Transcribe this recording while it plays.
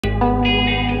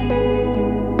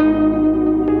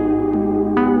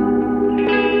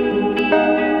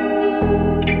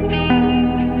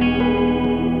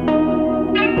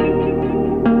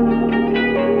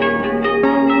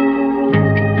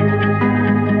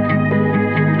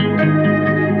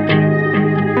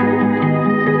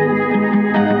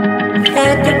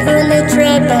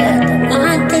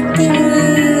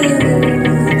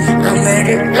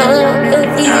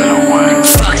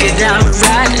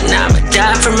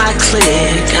my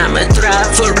clique. I'ma thrive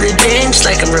for revenge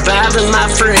like I'm reviving my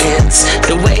friends.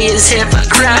 The way his hip I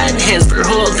cried, hands were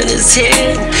holding his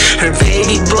head. Her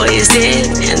baby boy is dead,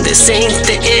 and this ain't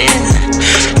the end.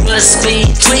 Must be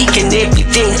tweaking if you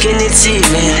thinking it's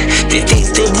even. They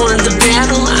think they won the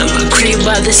battle, I'ma creep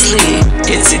by the sleep.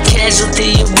 It's a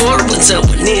casualty of war when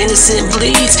someone innocent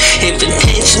bleeds. If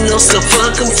intentional, still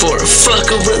fucking for a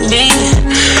fucker with me.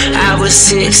 I was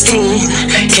 16,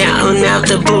 counting out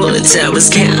the bullets. I was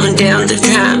counting down the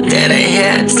time that I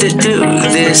had to do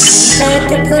this.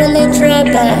 Had to pull a trap,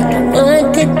 I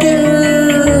want to do.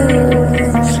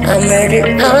 I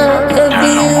murdered all of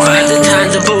you. By the time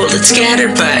the bullets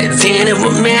scattered, by then it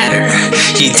won't matter.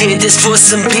 You did this for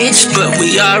some bitch, but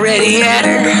we already had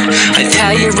her. I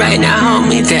tell you right now,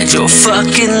 homie, that you'll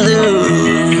fucking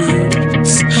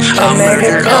lose. I'll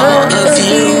murder all of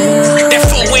you. That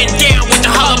fool went down with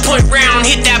the hollow point round.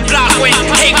 Hit that block when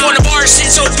take one of ours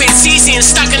since open season.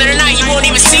 Stuck in the night, you won't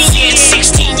even see it.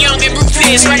 16 young and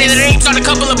ruthless, writing their names on a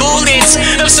couple of bullets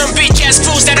of some bitch ass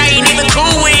fools that I ain't even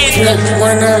cool with. Look,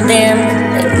 one of them,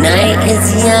 the night is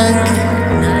young.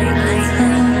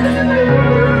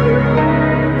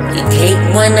 You take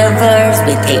one of ours,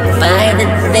 we take 5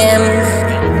 of them.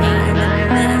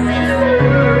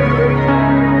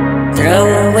 Throw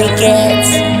away cats,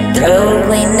 throw